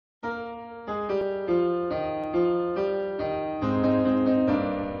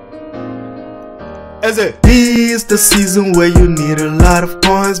Let's say this the season where you need a lot of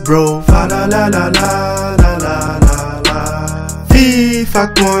coins, bro. Fa la la la la la la la la.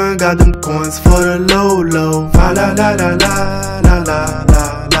 FIFA coin got them coins for the low. Fa la la la la la la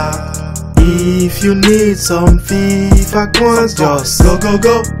la la. If you need some FIFA coins, just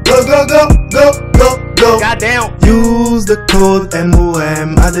go. Goddamn. Use the code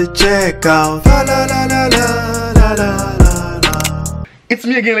MOM at the checkout. Fa la la la la la la la la. It's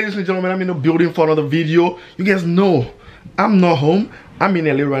me again, ladies and gentlemen. I'm in the building for another video. You guys know I'm not home. I'm in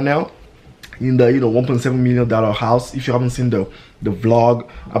LA right now, in the $1.7 million house. If you haven't seen the vlog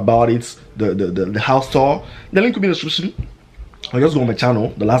about it, the house tour, the link will be in the description. Or just go on my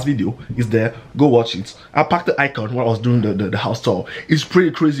channel. The last video is there. Go watch it. I packed the icon while I was doing the house tour. It's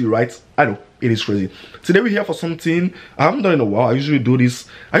pretty crazy, right? I know it is crazy. Today we're here for something I haven't done in a while. I usually do this.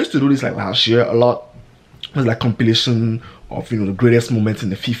 I used to do this like last year a lot. It's like compilation of the greatest moments in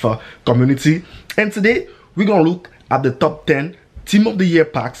the FIFA community. And today we're gonna look at the top 10 Team of the Year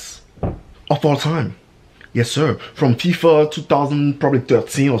packs of all time. Yes, sir. From FIFA 2000, probably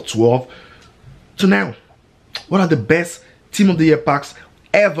 13 or 12 to now. What are the best Team of the Year packs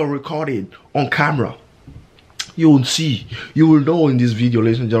ever recorded on camera? You will see, you will know in this video,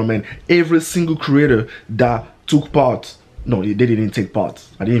 ladies and gentlemen, every single creator that took part. No, they didn't take part.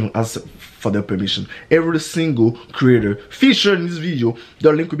 I didn't even ask for their permission. Every single creator featured in this video,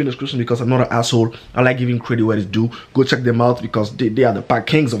 the link will be in the description because I'm not an asshole. I like giving credit where it's due. Go check them out because they are the pack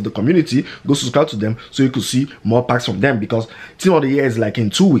kings of the community. Go subscribe to them so you can see more packs from them, because Team of the Year is like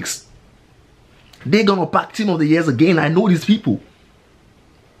in 2 weeks. They're gonna pack Team of the Years again. I know these people.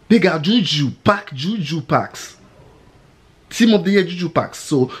 They got Juju packs. Team of the Year Juju packs.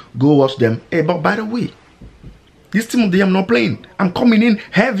 So go watch them. Hey, but by the way, this Team of the Year I'm not playing. I'm coming in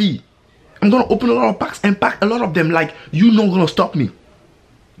heavy. I'm gonna open a lot of packs and pack a lot of them. Like, you're not gonna stop me,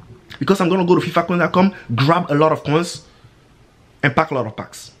 because I'm gonna go to FIFAcoin.com, grab a lot of coins, and pack a lot of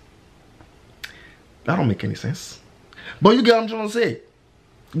packs. That don't make any sense. But you get what I'm trying to say.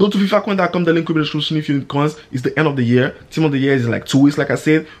 Go to FIFAcoin.com, the link will be in the description if you need coins. It's the end of the year. Team of the Year is like 2 weeks, like I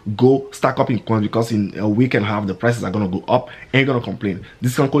said. Go stack up in coins, because in a week and a half the prices are gonna go up. Ain't gonna complain.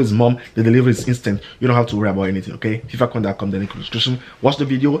 Discount code is MOM. The delivery is instant. You don't have to worry about anything, okay? FIFAcoin.com, the link in the description. Watch the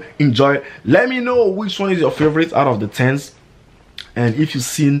video, enjoy it. Let me know which one is your favorite out of the 10s, and if you've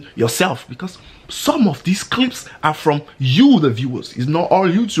seen yourself, because some of these clips are from you, the viewers. It's not all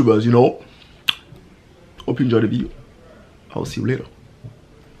YouTubers, you know. Hope you enjoy the video. I'll see you later.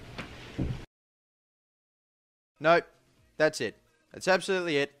 Nope, that's it. That's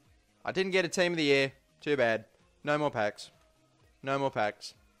absolutely it. I didn't get a Team of the Year. Too bad. No more packs. No more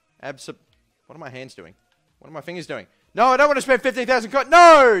packs. What are my hands doing? What are my fingers doing? No, I don't want to spend 15,000 coins.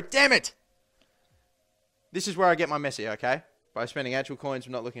 No! Damn it! This is where I get my messy, okay? By spending actual coins.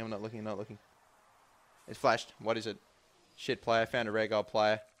 I'm not looking. It's flashed. What is it? Shit player. Found a rare gold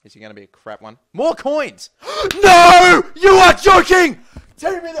player. Is he going to be a crap one? More coins! No! You are joking!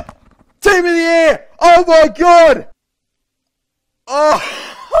 Team of the Year! Oh my god! Oh!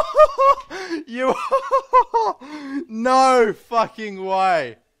 You... No fucking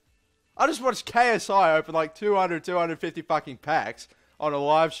way. I just watched KSI open like 200, 250 fucking packs on a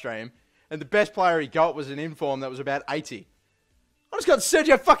live stream, and the best player he got was an inform that was about 80. I just got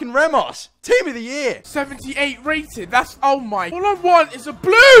Sergio fucking Ramos! Team of the Year! 78 rated, that's... Oh my... All I want is a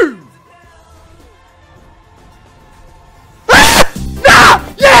blue!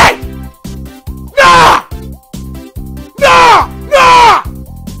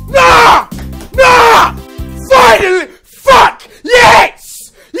 Finally! Fuck!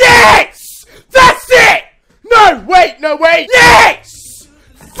 Yes! Yes! That's it! No, wait! Yes!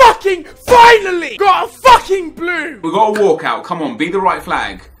 Fucking finally! Got a fucking blue! We got a walkout. Come on, be the right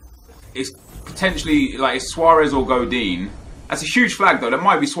flag. It's potentially like it's Suarez or Godin. That's a huge flag though. That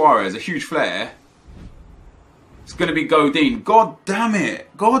might be Suarez. A huge flare. It's gonna be Godin. God damn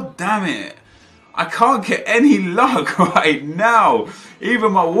it! God damn it! I can't get any luck right now.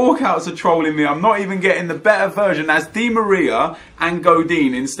 Even my walkouts are trolling me. I'm not even getting the better version. That's Di Maria and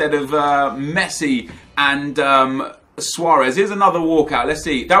Godin instead of Messi and Suarez. Here's another walkout. Let's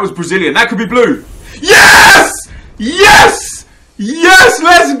see. That was Brazilian. That could be blue. Yes! Yes! Yes!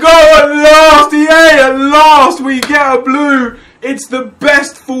 Let's go at last. EA, at last we get a blue. It's the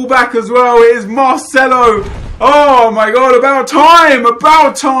best fullback as well. It is Marcelo. Oh my god, about time!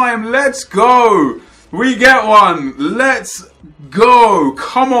 About time! Let's go! We get one! Let's go!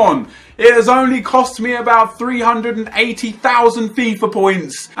 Come on! It has only cost me about 380,000 FIFA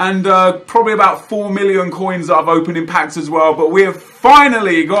points and probably about 4 million coins that I've opened in packs as well, but we have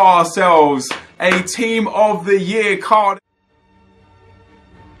finally got ourselves a Team of the Year card.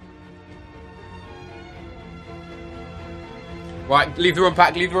 Right, leave the room,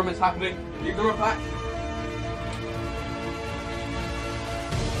 Pack. Leave the room. It's happening. Leave the room, Pack.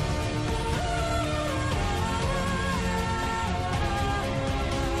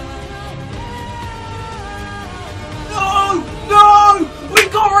 No! We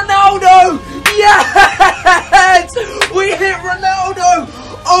got Ronaldo! Yes! We hit Ronaldo!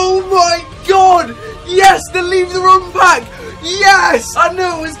 Oh my god! Yes, the leave the room pack! Yes! I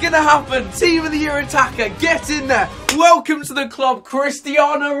knew it was gonna happen! Team of the Year attacker, get in there! Welcome to the club,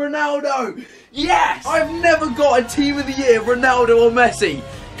 Cristiano Ronaldo! Yes! I've never got a Team of the Year, Ronaldo or Messi!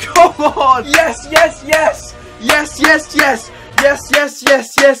 Come on! Yes, yes, yes! Yes, yes, yes! Yes, yes,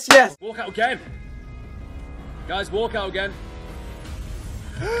 yes, yes, yes! Walk out again. Guys, walk out again.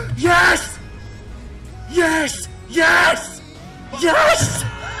 Yes! Yes! Yes! Yes!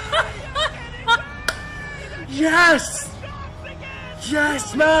 Yes!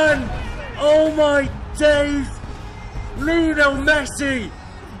 Yes, man! Oh my days! Lionel Messi!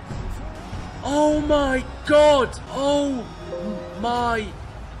 Oh my god! Oh my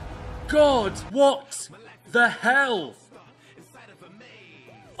god! What the hell?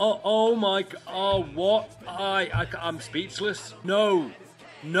 Oh my god! Oh, what? I'm speechless. No,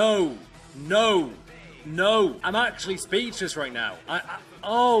 no, no, no! I'm actually speechless right now.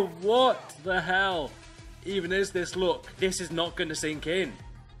 Oh, what the hell? Even is this? Look, this is not going to sink in,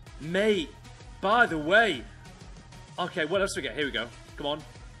 mate. By the way, okay, what else do we get? Here we go. Come on.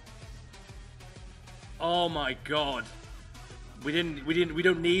 Oh my god. We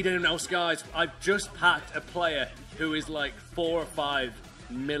don't need anyone else, guys. I've just packed a player who is like 4 or 5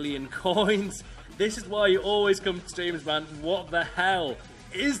 million coins. This is why you always come to streams, man. What the hell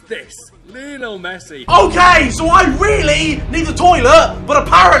is this? Lionel Messi. Okay, so I really need the toilet, but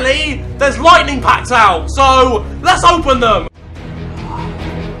apparently there's lightning packs out, so let's open them.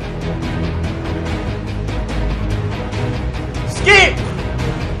 Skip!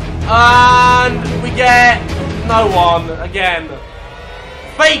 And we get no one again.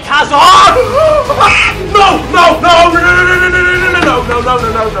 Fake Hazard! No!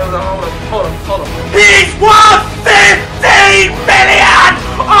 Hold on. He's worth 15 million!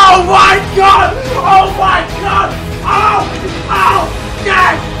 Oh my god! Oh!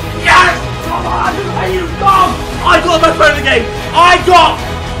 Yes! Come on! Are you dumb? I got the best player in the game! I got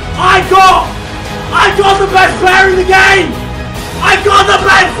the best player in the game! I got the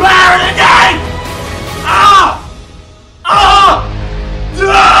best player in the game!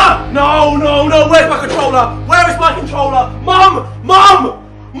 No! Where's my controller? Where is my controller? Mom! Mom!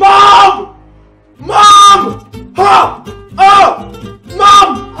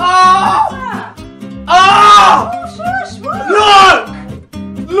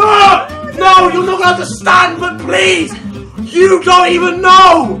 Look! No, you're not gonna understand, but please! You don't even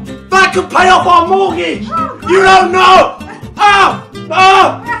know! That could pay off our mortgage! You don't know! No!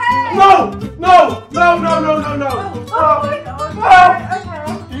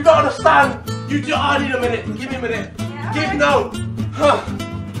 You don't understand! I need a minute. Give me a minute.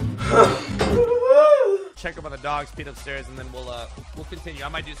 Check up on the dogs, Pete upstairs, and then we'll continue. I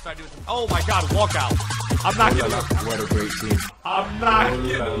might start doing some. Oh my God, walkout! I'm not gonna. What a great team. I'm not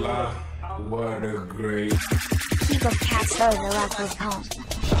gonna. What a great. Keep of Castro the record home.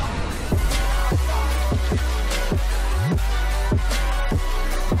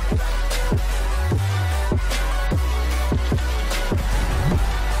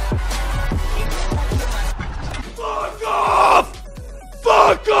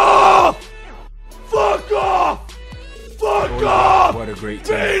 Fuck off! What a great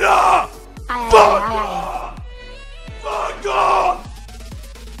team. Fuck off!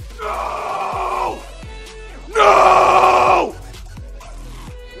 No!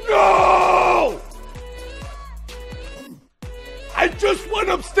 I just went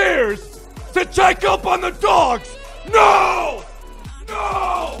upstairs to check up on the dogs! No!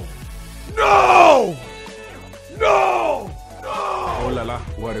 Oh la la,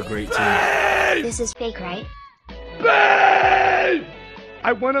 what a great team. This is fake, right? Babe!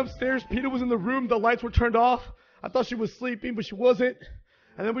 I went upstairs. Peter was in the room. The lights were turned off. I thought she was sleeping, but she wasn't.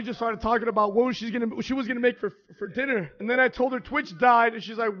 And then we just started talking about what she was gonna make for dinner. And then I told her Twitch died, and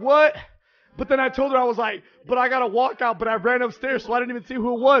she's like, "What?" But then I told her, I was like, "But I gotta walk out." But I ran upstairs, so I didn't even see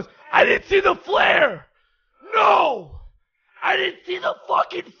who it was. I didn't see the flare. No, I didn't see the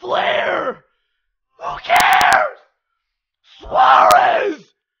fucking flare. Who cares? Suarez.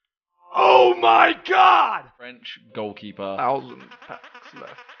 Oh my God! French goalkeeper. 1,000 packs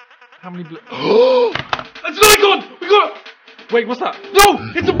left. How many blue? Oh! That's another gun! We got it! Wait, what's that? No!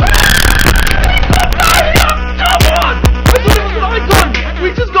 It's a... Come on! It's an icon!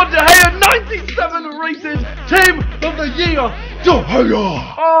 We just got De Gea, 97 rated Team of the Year! my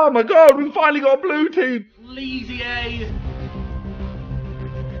god! Oh my god, we finally got a blue team! Lazy A.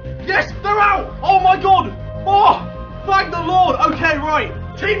 Yes, they're out! Oh my god! Oh, thank the Lord! Okay, right.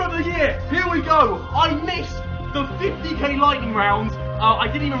 Team of the year, here we go. I missed the 50k lightning rounds. I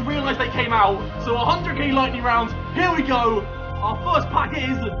didn't even realise they came out. So 100k lightning rounds, here we go. Our first pack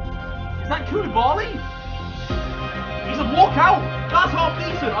is that Koulibaly? He's a walkout. That's half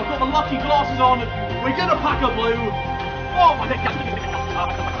decent. I've got the lucky glasses on. We're gonna pack a blue. Oh my god.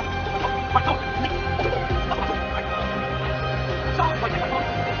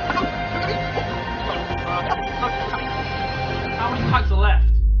 How many packs are left?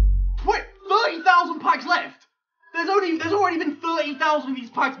 Wait, 30,000 packs left? There's already been 30,000 of these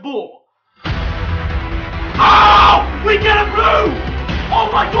packs bought. Oh! We get a blue! Oh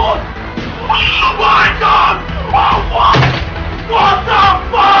my god! Oh my god! Oh what? What the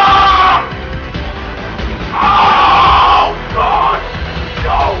fuck? Oh god!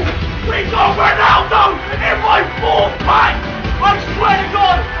 No! We got Ronaldo in my 4th pack! I swear to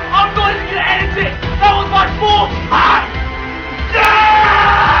god, I'm not even gonna edit it! That was my 4th pack!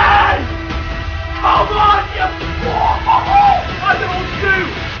 Yes! Come on, you... I don't know what to do!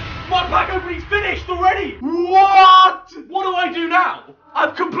 My pack opening's finished already! What? What do I do now?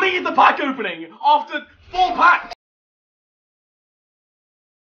 I've completed the pack opening after 4 packs!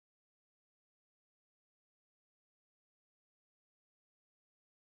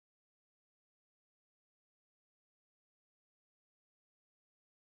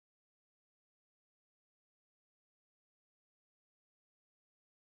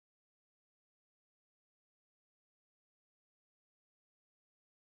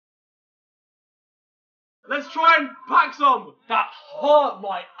 Let's try and pack some. That hurt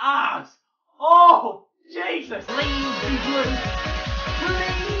my ass. Oh, Jesus. Please be blue.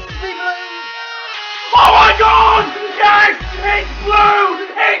 Please be blue. Oh my god! Yes! It's blue!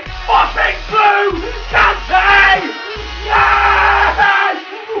 It's fucking blue! Kante! Yes!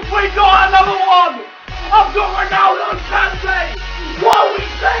 We got another one! I've got Ronaldo and Kante! What are we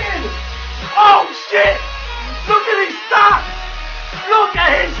saying? Oh shit! Look at his stats! Look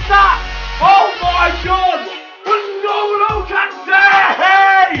at his stats! Oh my god! No,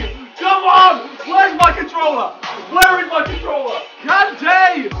 Kante! Come on! Where's my controller? Where is my controller?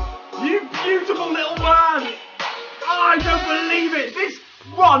 Kante! You beautiful little man! I don't believe it! This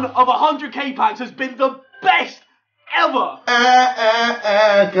run of 100k packs has been the best ever!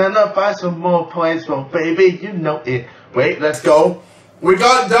 Gonna buy some more points from baby, you know it. Wait, let's go. We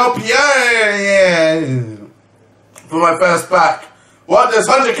got Del Pierre for my first pack. What, there's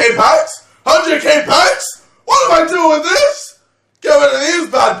 100k packs? 100k packs? What am I doing with this? Get rid of these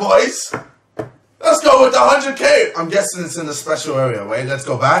bad boys. Let's go with the 100k. I'm guessing it's in the special area. Wait, let's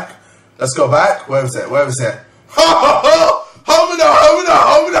go back. Let's go back. Where was it? Where was it?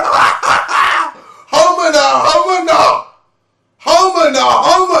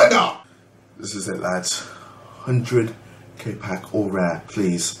 This is it, lads. 100k pack, all rare,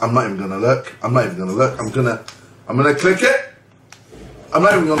 please. I'm not even gonna look. I'm not even gonna look. I'm gonna click it. I'm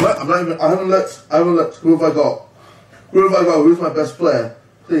not even gonna look. I haven't looked. Who have I got? Who's my best player?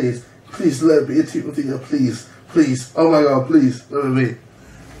 Please let it be a team of the year, please. Oh my god, please, let it be.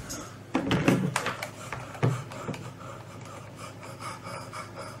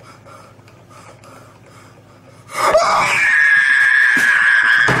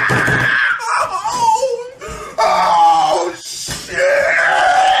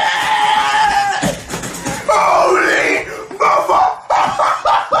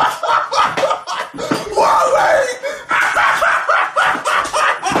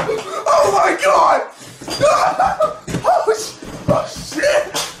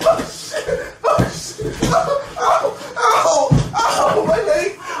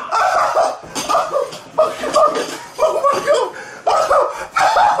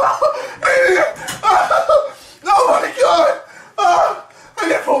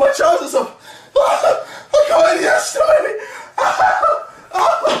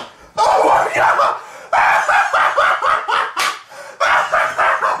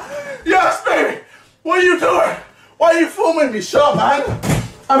 Shut up, man.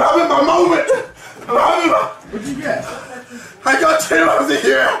 I'm having my moment. What'd you get? I got team of the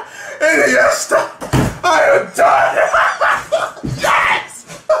year. Iniesta. I am done.